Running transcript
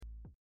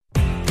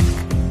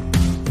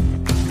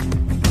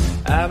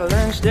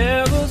Avalanche,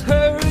 Devils,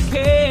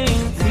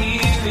 Hurricanes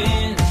here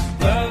in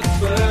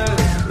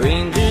Bucksburg.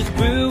 Rangers,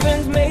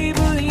 Bruins,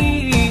 Maple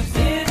Leafs,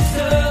 it's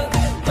a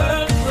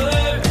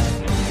Bucksburg.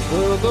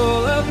 The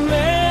goal of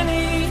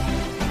many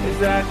is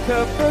that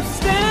cup of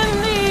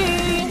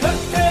Stanley.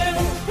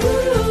 Bucktails,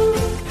 woo!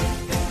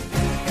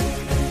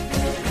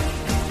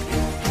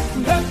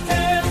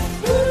 Bucktails,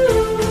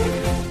 woo!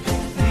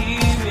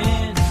 Here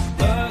in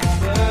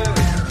Bucksburg.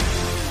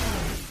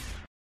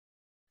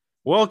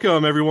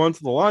 Welcome, everyone,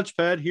 to the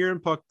Launchpad here in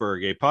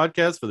Puckburg, a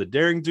podcast for the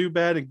daring, do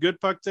bad, and good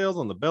puck tales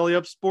on the Belly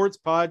Up Sports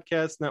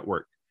Podcast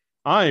Network.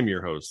 I am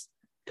your host,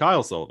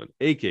 Kyle Sullivan,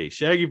 a.k.a.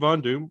 Shaggy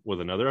Von Doom, with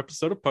another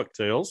episode of Puck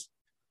Tales.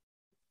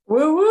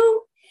 Woo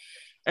woo!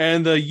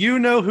 And the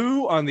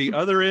you-know-who on the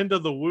other end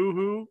of the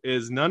woo-hoo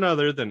is none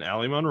other than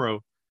Allie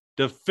Monroe,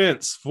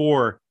 defense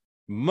for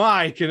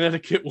my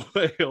Connecticut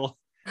Whale,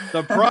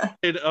 the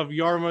pride of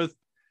Yarmouth.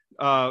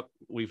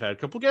 We've had a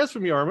couple guests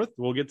from Yarmouth.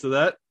 We'll get to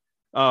that.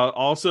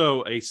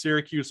 Also a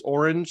Syracuse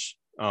Orange.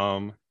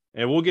 And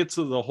we'll get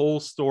to the whole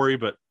story.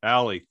 But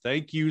Allie,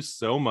 thank you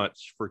so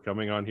much for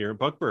coming on here in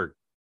Puckburg.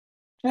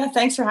 Yeah,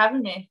 thanks for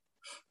having me.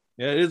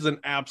 Yeah, it is an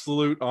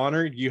absolute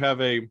honor. You have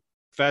a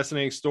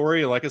fascinating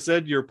story. Like I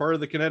said, you're part of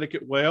the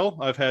Connecticut Whale.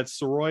 I've had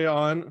Soroya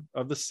on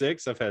of the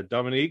Six. I've had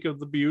Dominique of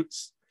the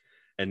Buttes.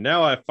 And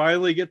now I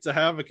finally get to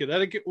have a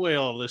Connecticut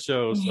Whale on the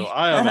show. So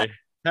I am a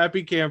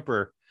happy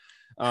camper.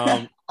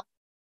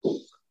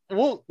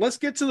 Well, let's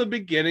get to the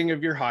beginning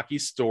of your hockey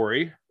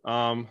story.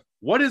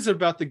 What is it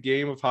about the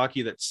game of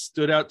hockey that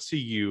stood out to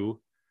you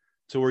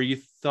to where you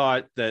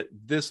thought that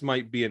this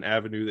might be an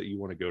avenue that you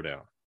want to go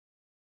down?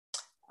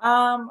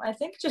 I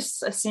think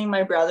just seeing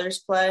my brothers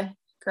play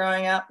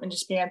growing up and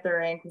just being at the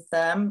rink with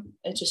them,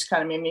 it just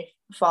kind of made me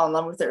fall in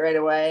love with it right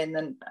away. And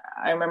then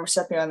I remember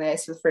stepping on the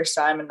ice for the first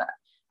time and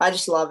I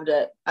just loved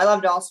it. I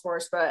loved all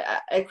sports, but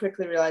I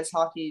quickly realized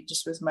hockey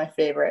just was my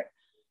favorite.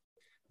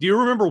 Do you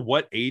remember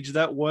what age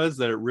that was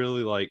that it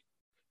really like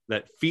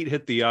that feet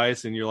hit the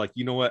ice and you're like,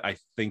 you know what? I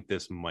think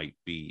this might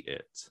be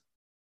it.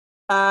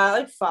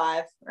 Like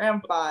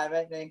around five,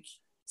 I think.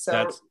 So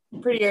that's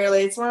pretty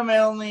early. It's one of my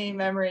only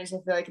memories, I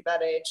feel like, at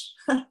that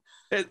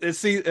age.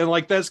 See, and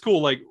like, that's cool.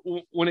 Like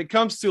when it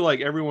comes to like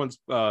everyone's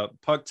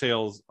puck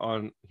tales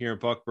on here in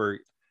Puckburg,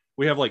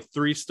 we have like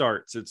 3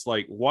 starts. It's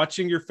like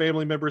watching your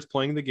family members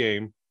playing the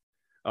game,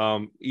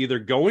 either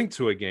going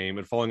to a game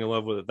and falling in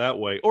love with it that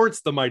way, or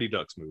it's the Mighty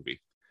Ducks movie.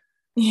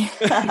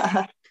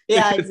 Yeah,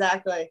 yeah,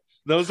 exactly.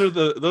 Those are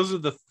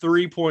the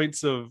 3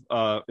 points of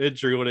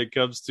entry when it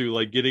comes to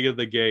like getting in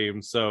the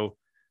game. So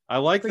I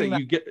like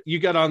that you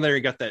got on there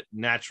and got that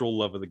natural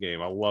love of the game.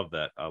 I love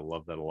that a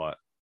lot.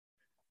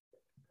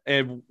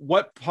 And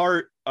what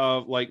part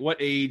of like what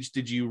age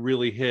did you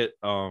really hit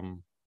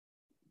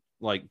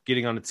like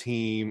getting on a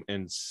team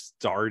and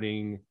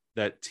starting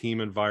that team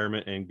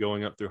environment and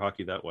going up through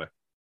hockey that way?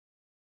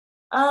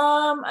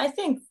 I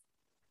think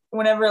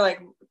whenever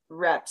like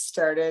reps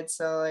started,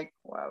 so like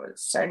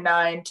started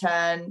 9,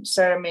 10,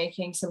 started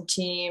making some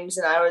teams,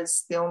 and I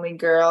was the only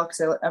girl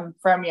because I'm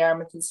from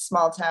Yarmouth. It's a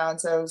small town,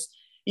 so I was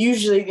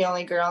usually the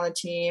only girl on the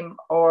team,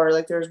 or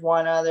like there was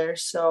one other.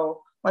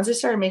 So once I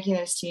started making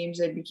those teams,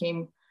 I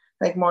became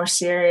like more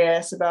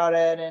serious about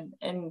it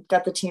and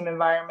got the team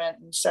environment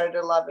and started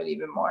to love it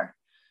even more.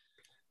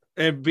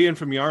 And being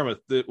from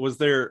Yarmouth, was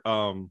there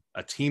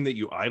a team that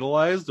you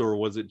idolized, or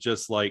was it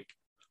just like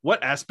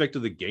what aspect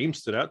of the game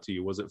stood out to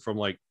you? Was it from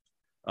like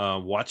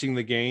watching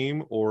the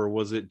game, or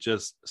was it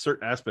just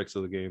certain aspects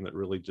of the game that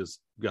really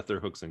just got their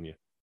hooks in you?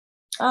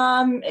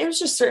 It was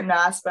just certain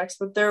aspects,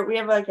 but we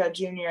have like a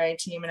junior A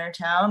team in our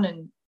town,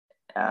 and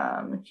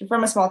if you're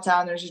from a small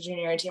town, there's a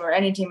junior A team or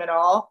any team at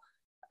all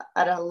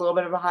at a little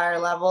bit of a higher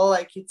level.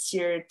 Like it's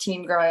your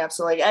team growing up.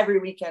 So like every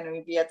weekend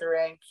we'd be at the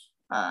rink,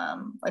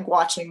 like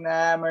watching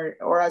them,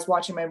 or I was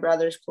watching my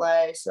brothers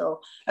play.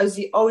 So I was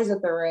always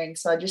at the rink.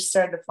 So I just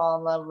started to fall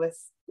in love with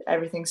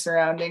everything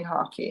surrounding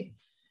hockey.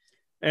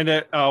 And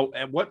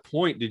at what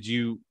point did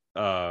you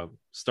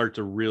start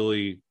to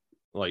really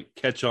like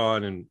catch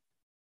on and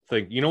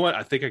think, you know what,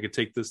 I think I could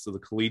take this to the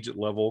collegiate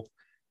level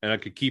and I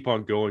could keep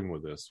on going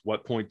with this?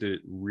 What point did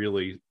it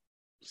really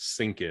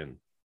sink in?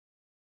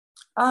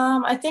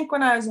 I think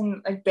when I was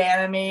in like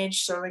Bantam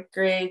age, so like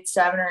grade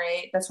 7 or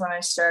 8, that's when I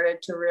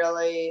started to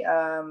really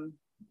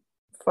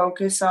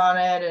focus on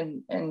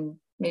it and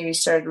maybe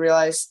started to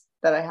realize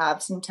that I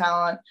have some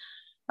talent.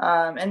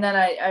 And then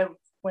I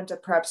went to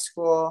prep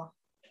school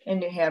in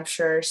New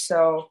Hampshire.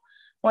 So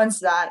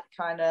once that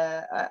kind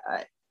of,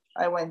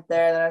 I went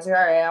there, then I was like,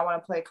 all right, I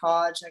want to play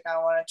college. Like I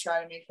want to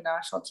try to make the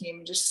national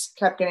team. Just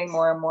kept getting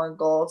more and more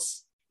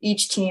goals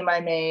each team I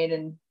made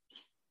and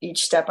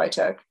each step I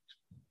took.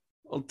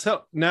 Well,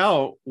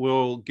 now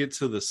we'll get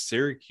to the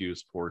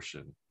Syracuse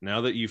portion.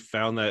 Now that you've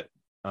found that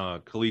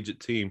collegiate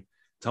team,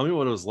 tell me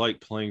what it was like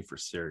playing for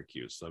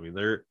Syracuse. I mean,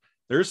 they're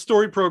a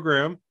storied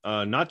program,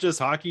 not just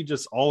hockey,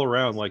 just all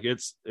around. Like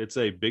it's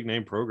a big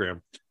name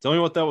program. Tell me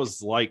what that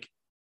was like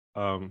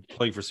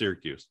playing for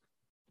Syracuse.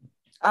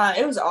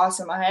 It was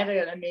awesome. I had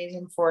an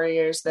amazing 4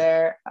 years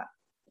there.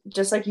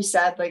 just like you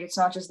said, like it's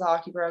not just the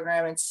hockey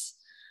program.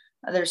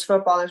 There's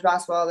football, there's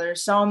basketball,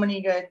 there's so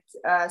many good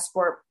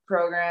sport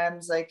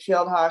programs like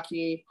field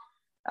hockey.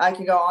 I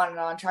could go on and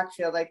on, track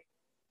field. Like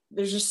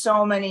there's just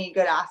so many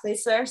good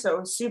athletes there. So it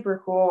was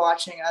super cool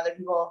watching other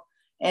people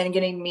and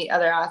getting to meet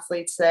other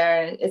athletes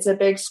there. And it's a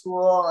big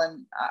school,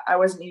 and I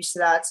wasn't used to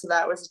that. So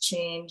that was a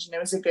change, and it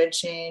was a good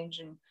change.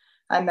 And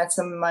I met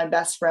some of my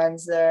best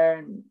friends there,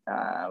 and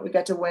we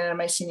got to win in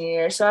my senior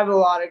year. So I have a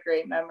lot of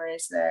great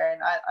memories there,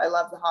 and I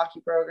love the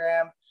hockey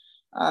program.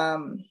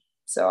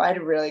 So I had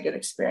a really good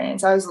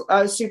experience. I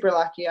was super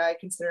lucky. I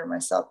consider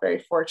myself very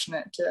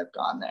fortunate to have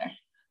gone there.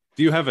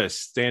 Do you have a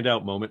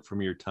standout moment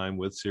from your time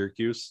with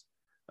Syracuse?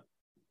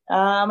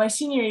 My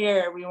senior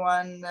year, we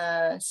won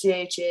the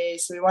CHA,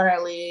 so we won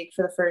our league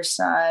for the first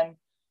time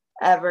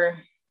ever.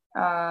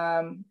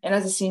 And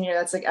as a senior,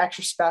 that's like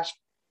extra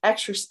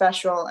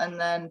special. And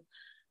then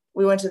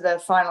we went to the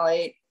Final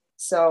Eight,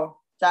 so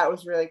that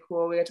was really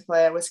cool. We got to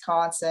play at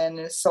Wisconsin.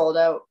 It was sold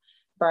out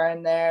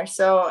barn there,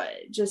 so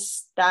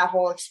just that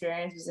whole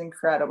experience was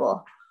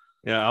incredible.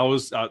 Yeah, I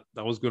was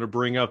going to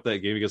bring up that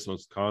game against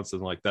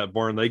Wisconsin, like that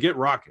barn, they get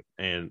rocking,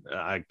 and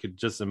I could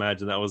just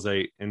imagine that was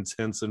a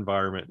intense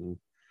environment, and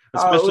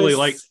especially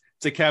like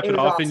to cap it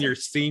off awesome. In your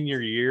senior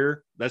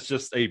year. That's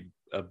just a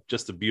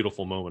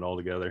beautiful moment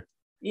altogether.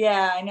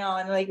 Yeah, I know.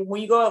 And like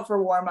when you go out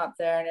for warm up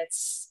there and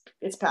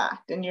it's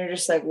packed and you're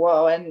just like,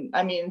 whoa. And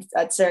I mean,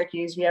 at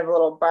Syracuse, we have a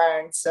little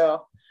barn.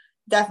 So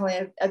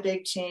definitely a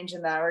big change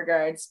in that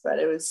regards, but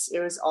it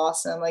was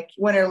awesome. Like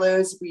win or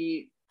lose,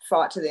 we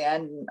fought to the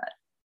end. And,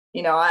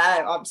 you know,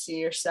 I obviously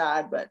you're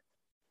sad, but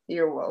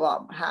you're a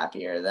lot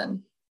happier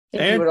than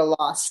if you would have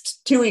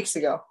lost 2 weeks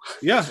ago.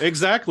 Yeah,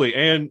 exactly.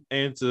 And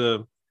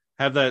to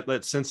have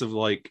that sense of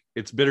like,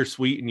 it's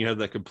bittersweet and you have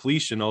that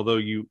completion, although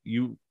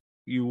you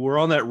were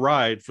on that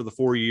ride for the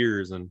 4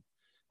 years and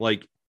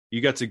like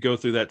you got to go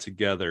through that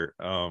together.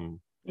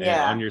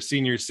 Yeah. On your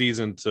senior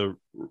season to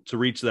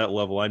reach that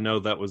level. I know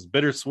that was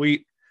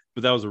bittersweet,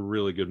 but that was a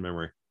really good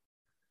memory.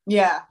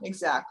 Yeah,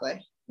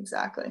 exactly.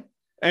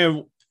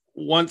 And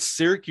once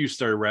Syracuse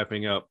started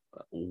wrapping up,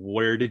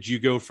 where did you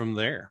go from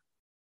there?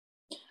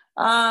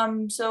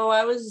 So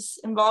I was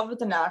involved with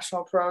the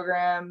national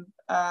program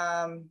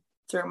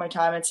throughout my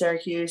time at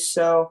Syracuse.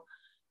 So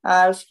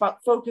I was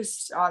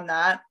focused on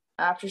that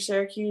after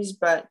Syracuse,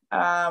 but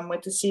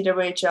with the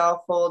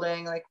CWHL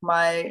folding, like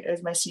it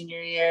was my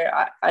senior year,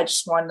 I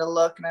just wanted to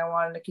look and I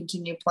wanted to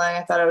continue playing.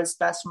 I thought it was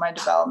best for my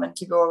development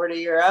to go over to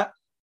Europe.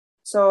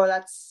 So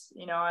that's,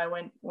 you know, I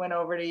went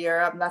over to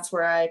Europe, and that's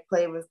where I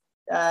played with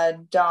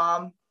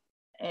Dom,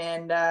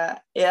 and yeah,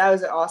 that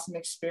was an awesome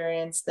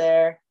experience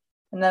there.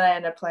 And then I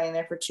ended up playing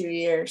there for 2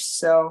 years.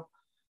 So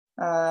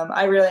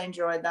I really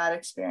enjoyed that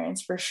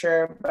experience for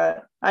sure.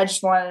 But I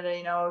just wanted to,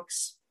 you know,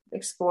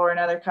 explore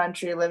another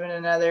country, live in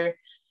another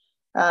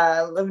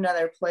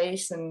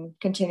place, and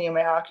continue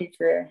my hockey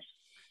career.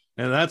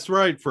 And that's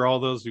right. For all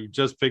those who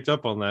just picked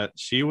up on that,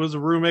 she was a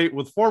roommate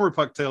with former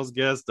Pucktails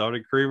guest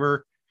Donna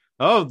Creamer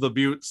of the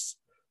Buttes.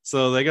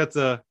 So there's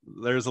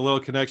a little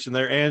connection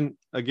there. And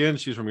again,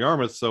 she's from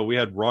Yarmouth. So we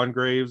had Ron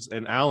Graves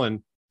and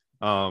Alan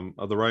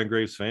of the Ryan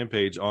Graves fan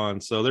page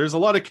on. So there's a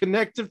lot of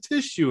connective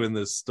tissue in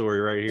this story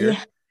right here.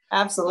 Yeah,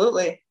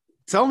 absolutely.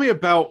 Tell me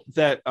about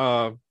that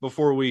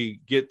before we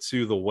get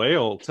to the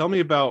Whale. Tell me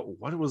about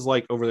what it was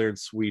like over there in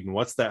Sweden.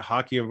 What's that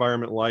hockey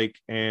environment like?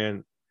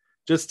 And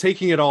just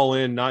taking it all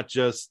in, not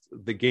just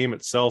the game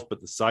itself,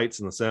 but the sights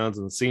and the sounds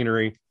and the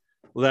scenery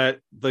that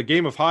the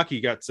game of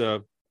hockey got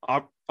to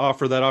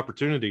offer that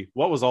opportunity.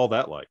 What was all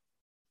that like?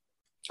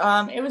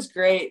 It was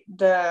great.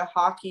 The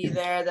hockey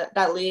there,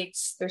 that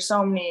leagues, there's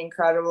so many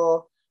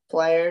incredible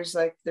players.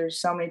 Like there's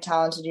so many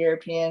talented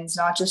Europeans,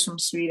 not just from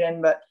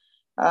Sweden, but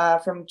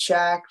from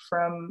Czech,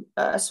 from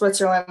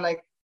Switzerland.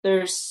 Like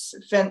there's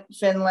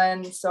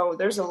Finland. So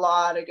there's a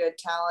lot of good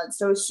talent.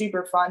 So it's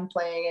super fun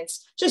playing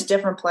against just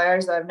different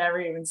players that I've never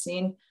even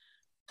seen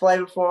play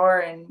before,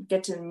 and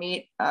get to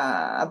meet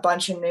a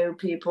bunch of new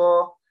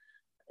people.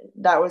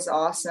 That was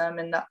awesome.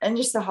 And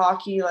just the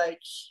hockey,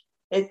 like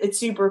it's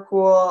super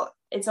cool.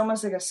 It's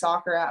almost like a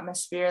soccer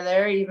atmosphere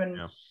there,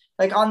 even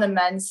like on the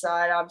men's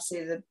side.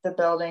 Obviously the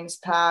building's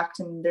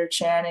packed and they're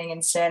chanting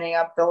and standing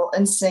up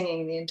and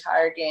singing the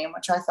entire game,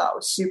 which I thought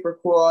was super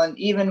cool. And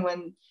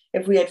even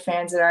if we had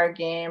fans at our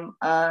game,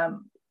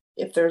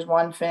 if there's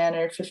one fan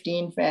or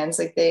 15 fans,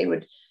 like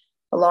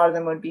a lot of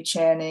them would be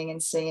chanting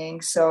and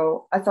singing.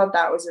 So I thought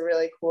that was a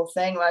really cool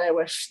thing that I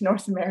wish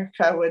North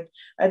America would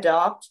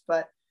adopt,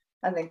 but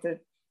I think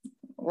that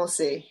we'll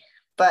see.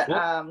 But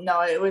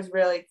no, it was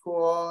really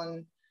cool,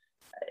 and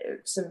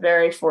it's a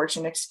very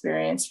fortunate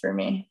experience for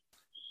me.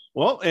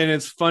 Well, and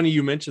it's funny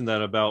you mentioned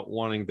that about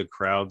wanting the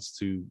crowds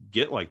to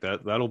get like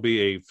that. That'll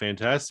be a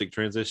fantastic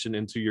transition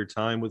into your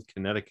time with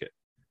Connecticut.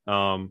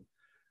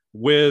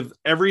 With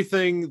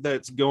everything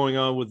that's going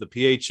on with the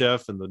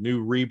PHF and the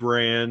new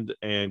rebrand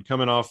and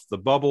coming off the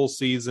bubble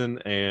season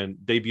and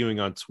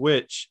debuting on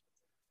Twitch,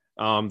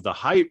 the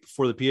hype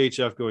for the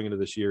PHF going into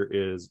this year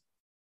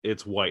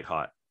it's white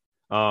hot.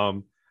 I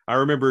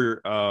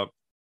remember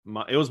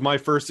it was my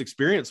first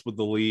experience with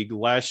the league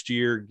last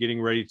year,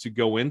 getting ready to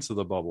go into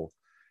the bubble.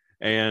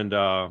 And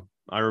I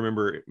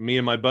remember me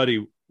and my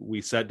buddy,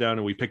 we sat down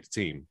and we picked a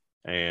team.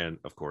 And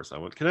of course, I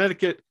went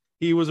Connecticut.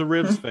 He was a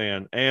Ribs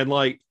fan, and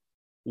like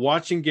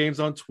watching games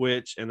on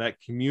Twitch and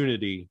that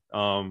community,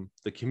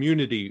 the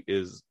community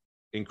is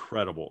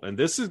incredible. And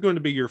this is going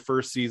to be your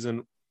first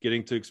season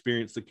getting to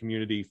experience the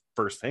community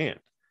firsthand,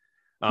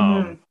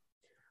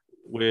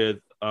 with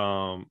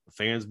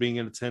fans being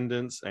in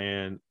attendance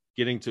and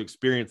getting to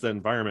experience that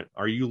environment.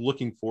 Are you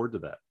looking forward to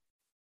that?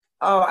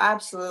 Oh,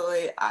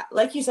 absolutely.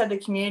 Like you said, the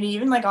community,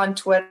 even like on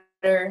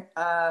Twitter,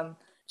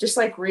 just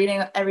like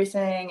reading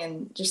everything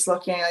and just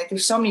looking, like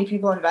there's so many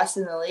people invested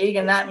in the league,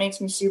 and that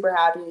makes me super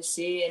happy to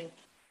see. And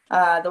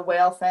the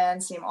Whale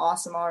fans seem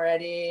awesome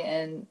already,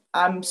 and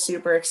I'm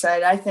super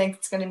excited. I think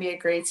it's going to be a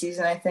great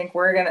season. I think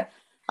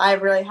I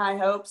have really high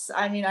hopes.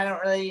 I mean, I'm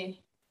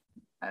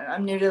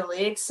new to the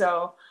league,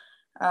 so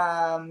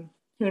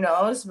who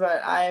knows,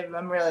 but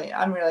I'm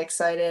really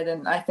excited,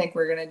 and I think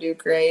we're going to do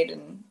great.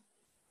 And,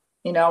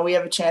 we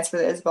have a chance for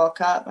the Isabel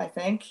Cup, I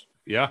think.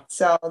 Yeah.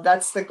 So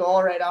that's the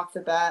goal right off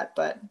the bat,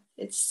 but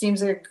it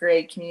seems like a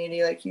great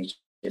community, like you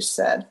just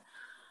said.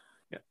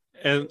 Yeah.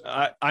 And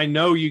I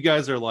know you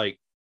guys are like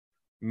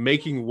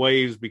making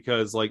waves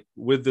because like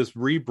with this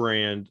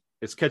rebrand,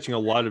 it's catching a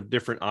lot of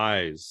different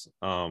eyes.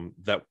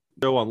 That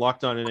show on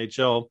Locked On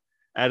NHL,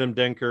 Adam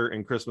Denker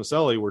and Chris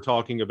Maselli were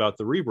talking about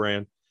the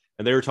rebrand,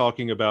 and they were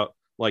talking about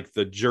like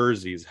the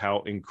jerseys,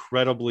 how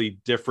incredibly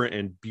different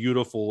and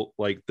beautiful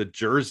like the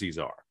jerseys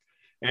are.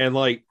 And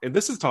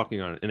this is talking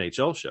on an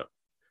NHL show.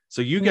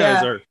 So you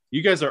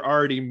guys are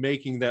already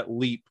making that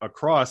leap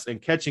across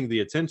and catching the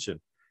attention.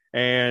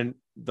 And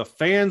the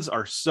fans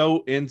are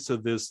so into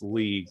this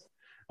league.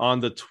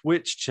 On the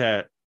Twitch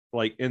chat,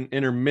 like in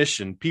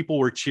intermission, people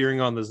were cheering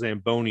on the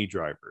Zamboni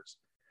drivers.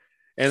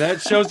 And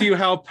that shows you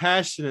how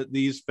passionate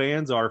these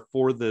fans are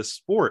for this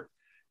sport.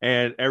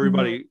 And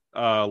everybody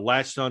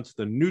latched onto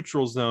the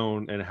neutral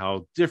zone and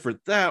how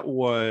different that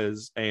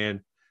was. And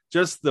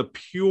just the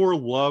pure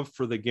love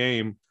for the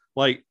game.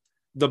 Like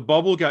the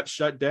bubble got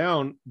shut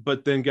down,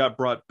 but then got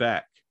brought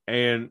back.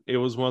 And it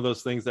was one of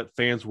those things that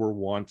fans were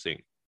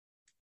wanting,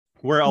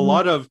 where a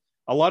lot of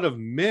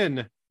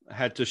men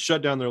had to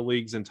shut down their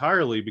leagues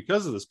entirely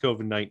because of this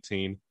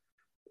COVID-19.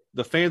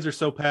 The fans are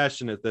so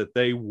passionate that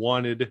they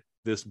wanted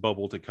this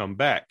bubble to come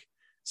back.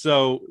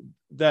 So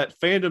that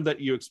fandom that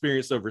you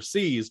experienced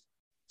overseas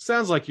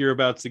sounds like you're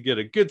about to get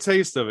a good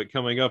taste of it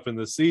coming up in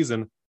this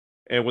season.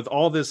 And with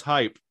all this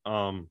hype,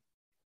 and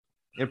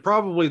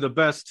probably the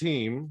best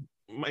team,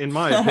 in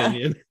my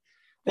opinion,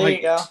 there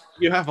you go.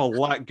 You have a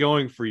lot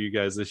going for you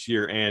guys this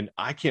year, and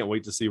I can't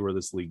wait to see where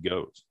this league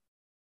goes.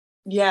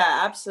 Yeah,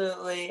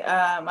 absolutely.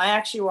 I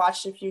actually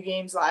watched a few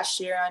games last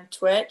year on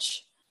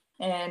Twitch,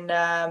 and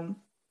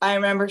I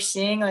remember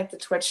seeing like the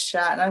Twitch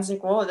chat, and I was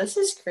like, whoa, this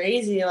is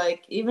crazy.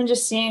 Like even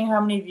just seeing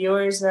how many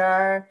viewers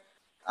there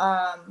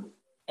are,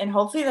 and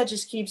hopefully that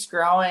just keeps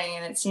growing.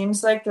 And it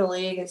seems like the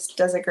league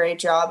does a great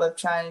job of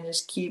trying to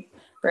just keep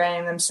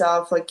branding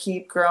themselves, like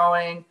keep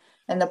growing,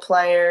 and the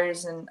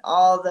players and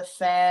all the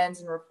fans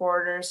and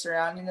reporters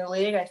surrounding the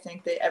league. I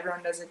think that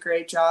everyone does a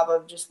great job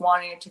of just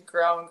wanting it to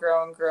grow and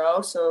grow and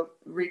grow, so it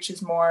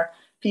reaches more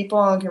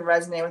people and can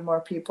resonate with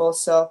more people.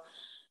 So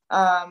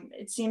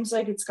it seems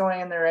like it's going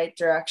in the right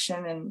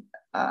direction. And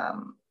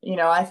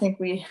I think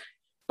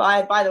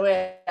by the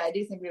way, I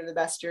do think we have the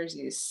best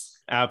jerseys.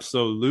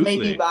 Absolutely.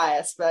 Maybe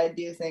biased, but I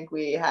do think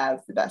we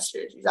have the best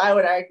jerseys. I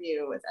would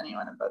argue with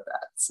anyone about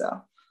that.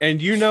 So.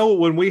 And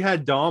when we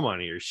had Dom on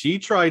here, she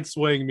tried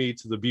swaying me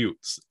to the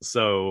Buttes.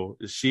 So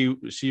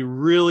she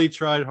really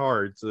tried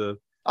hard to.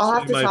 I'll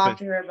have to talk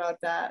to her about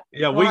that.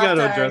 Yeah, we got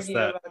to address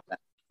that.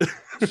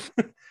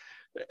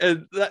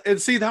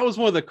 And see, that was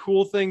one of the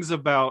cool things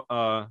about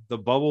the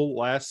bubble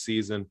last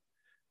season.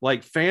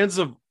 Like fans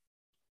of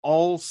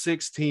all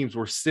 6 teams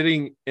were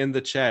sitting in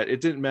the chat.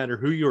 It didn't matter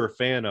who you were a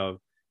fan of.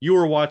 You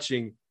were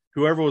watching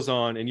whoever was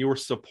on, and you were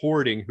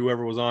supporting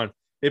whoever was on.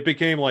 It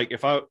became like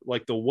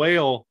the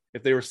Whale.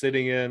 If they were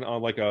sitting in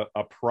on like a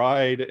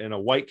Pride and a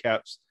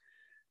Whitecaps,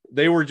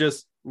 they were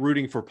just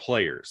rooting for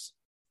players.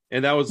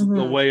 And that was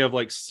the way of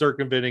like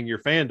circumventing your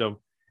fandom.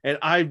 And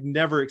I've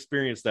never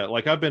experienced that.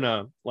 Like I've been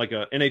a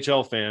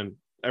NHL fan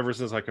ever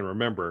since I can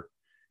remember.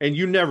 And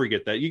you never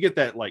get that. You get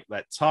that like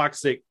that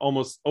toxic,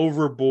 almost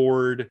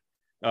overboard,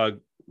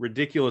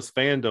 ridiculous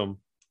fandom.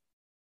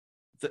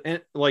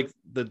 Like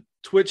the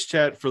Twitch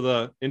chat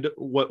for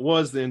what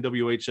was the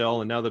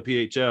NWHL and now the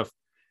PHF.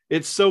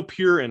 It's so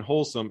pure and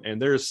wholesome,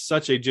 and there's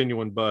such a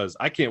genuine buzz.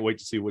 I can't wait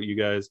to see what you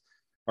guys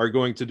are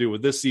going to do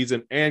with this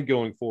season and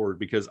going forward,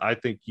 because I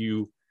think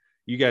you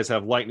guys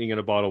have lightning in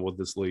a bottle with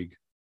this league.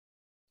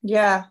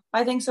 Yeah,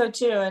 I think so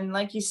too. And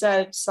like you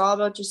said, it's all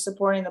about just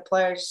supporting the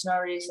players. There's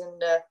no reason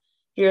to, if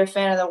you're a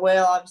fan of the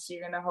Whale, obviously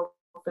you're going to hope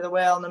for the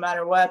Whale no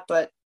matter what.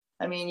 But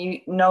I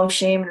mean, no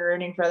shame in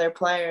rooting for other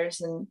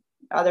players, and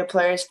other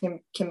players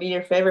can be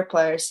your favorite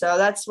players. So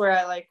that's where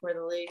I like where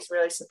the league's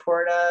really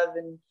supportive,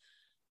 and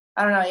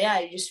I don't know. Yeah,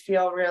 you just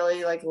feel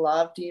really like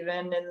loved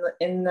even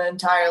in the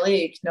entire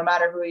league, no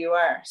matter who you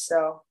are.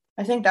 So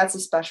I think that's a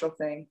special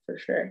thing for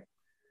sure.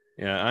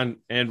 Yeah,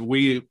 and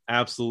we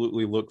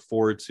absolutely look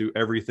forward to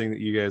everything that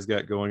you guys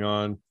got going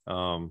on.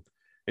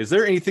 Is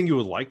there anything you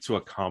would like to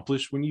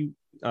accomplish when you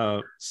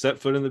set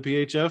foot in the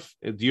PHF?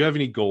 Do you have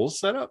any goals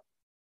set up?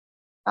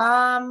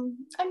 I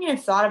mean,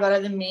 I've thought about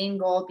it. The main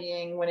goal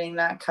being winning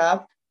that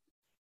cup.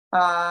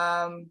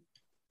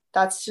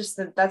 That's just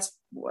that's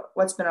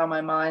what's been on my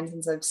mind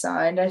since I've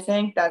signed. I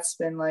think that's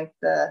been like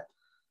the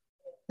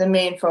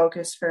main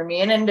focus for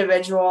me. An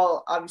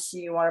individual,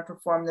 obviously you want to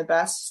perform the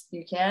best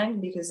you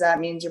can because that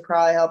means you're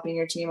probably helping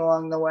your team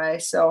along the way.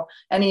 So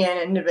any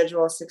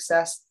individual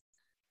success,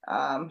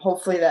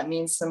 hopefully that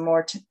means some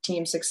more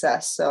team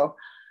success. So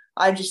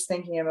I'm just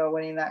thinking about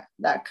winning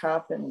that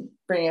cup and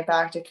bringing it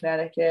back to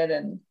Connecticut.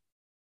 And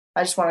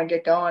I just want to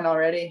get going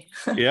already.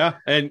 Yeah.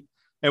 And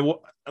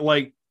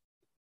like,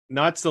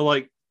 not to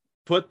like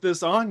put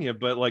this on you,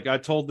 but like I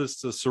told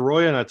this to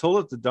Soroya and I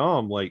told it to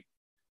Dom, like,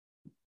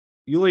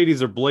 you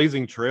ladies are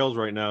blazing trails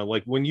right now.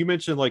 Like when you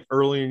mentioned like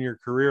early in your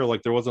career,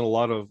 like there wasn't a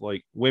lot of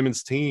like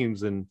women's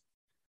teams and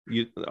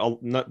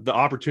the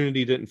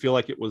opportunity didn't feel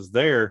like it was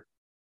there.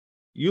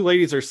 You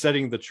ladies are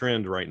setting the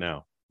trend right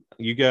now.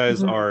 You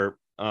guys are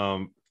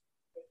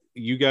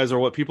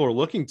what people are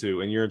looking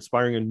to, and you're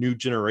inspiring a new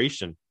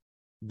generation,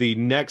 the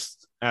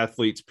next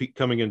athletes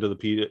coming into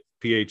the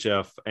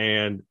PHF.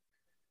 And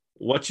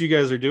what you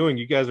guys are doing,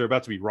 you guys are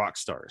about to be rock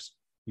stars.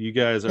 You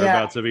guys are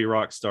about to be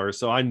rock stars.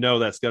 So I know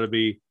that's got to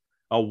be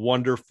a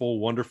wonderful,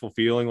 wonderful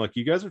feeling. Like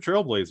you guys are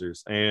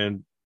trailblazers,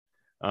 and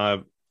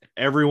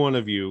every one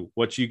of you,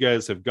 what you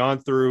guys have gone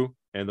through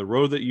and the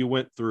road that you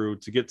went through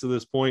to get to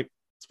this point,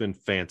 it's been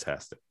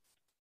fantastic.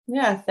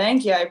 Yeah,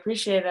 thank you. I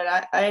appreciate it.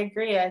 I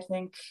agree. I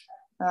think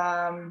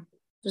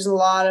there's a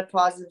lot of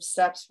positive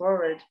steps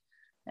forward,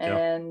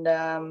 and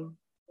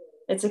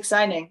it's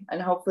exciting.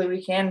 And hopefully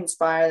we can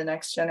inspire the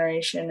next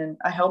generation. And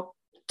I hope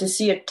to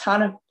see a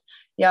ton of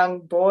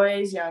young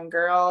boys, young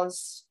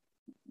girls,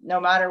 no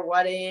matter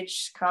what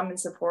age, come and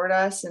support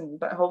us.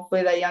 But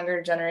hopefully that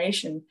younger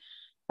generation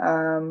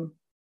can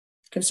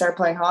start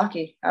playing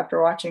hockey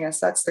after watching us.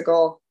 That's the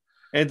goal.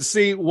 And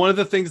see, one of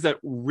the things that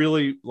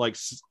really like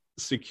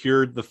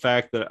secured the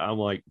fact that I'm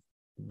like,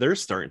 they're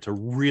starting to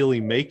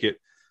really make it,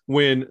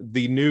 when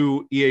the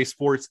new EA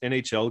Sports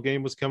NHL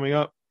game was coming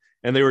up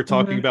and they were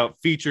talking about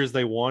features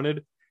they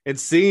wanted, and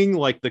seeing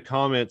like the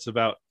comments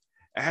about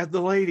add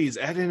the ladies,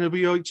 add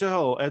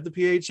NWHL, add the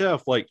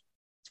PHF, like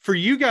for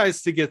you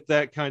guys to get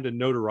that kind of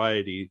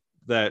notoriety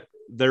that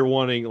they're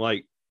wanting,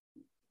 like,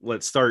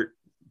 let's start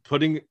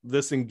putting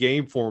this in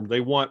game form.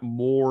 They want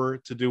more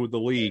to do with the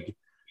league.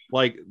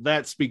 Like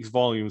that speaks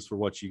volumes for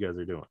what you guys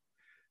are doing.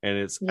 And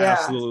it's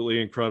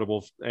absolutely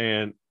incredible.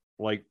 And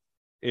like,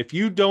 if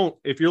you're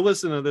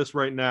listening to this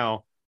right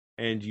now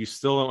and you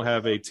still don't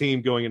have a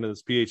team going into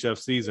this PHF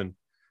season,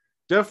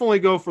 definitely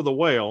go for the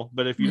Whale.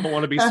 But if you don't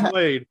want to be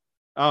swayed,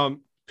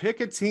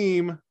 pick a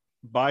team,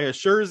 buy a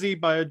jersey,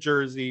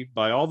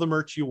 buy all the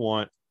merch you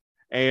want,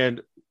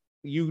 and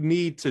you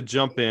need to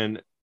jump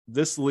in.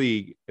 This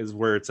league is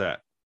where it's at.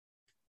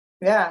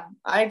 Yeah,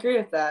 I agree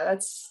with that.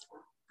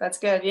 That's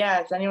good. Yeah,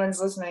 if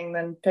anyone's listening,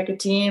 then pick a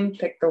team,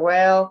 pick the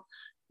Whale,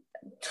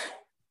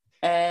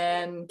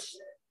 and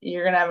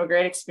you're going to have a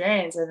great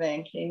experience, I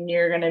think, and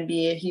you're going to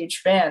be a huge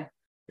fan.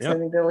 So I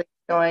think the league's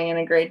going in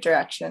a great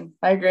direction.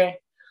 I agree.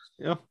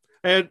 Yeah.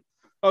 And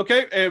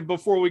okay, and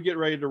before we get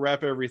ready to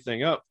wrap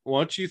everything up, why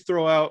don't you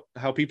throw out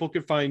how people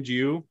can find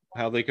you,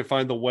 how they can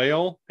find the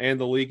Whale and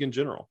the league in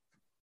general?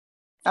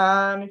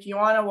 If you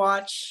want to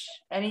watch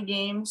any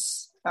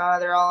games,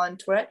 they're all on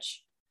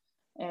Twitch.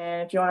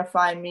 And if you want to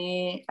find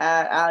me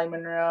at Ali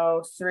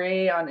Monroe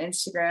 3 on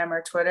Instagram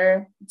or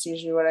Twitter, it's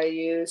usually what I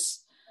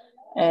use.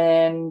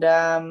 And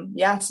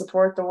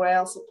support the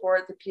Whale,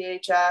 support the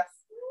PHF.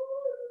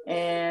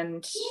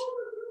 And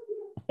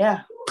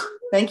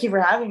thank you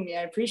for having me.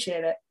 I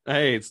appreciate it.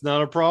 Hey, it's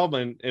not a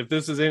problem. If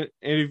this is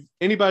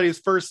anybody's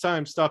first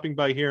time stopping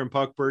by here in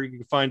Puckburg, you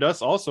can find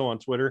us also on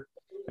Twitter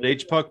at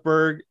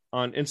HPuckburg,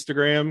 on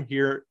Instagram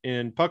here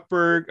in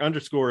Puckburg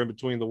 _ in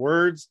between the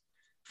words.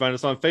 Find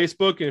us on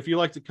Facebook. And if you'd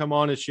like to come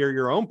on and share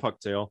your own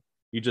pucktail,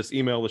 you just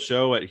email the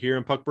show at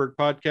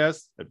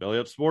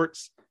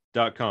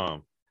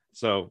hereinpuckburgpodcast@bellyupsports.com.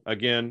 So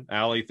again,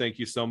 Ali, thank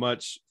you so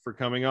much for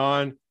coming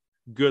on.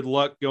 Good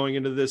luck going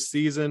into this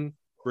season.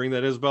 Bring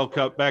that Isabel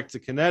Cup back to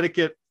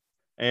Connecticut,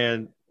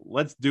 and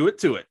let's do it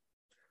to it.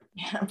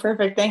 Yeah,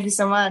 perfect. Thank you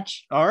so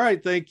much. All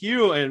right. Thank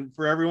you. And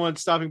for everyone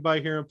stopping by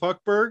here in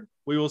Puckburg,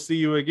 we will see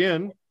you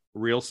again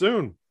real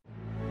soon.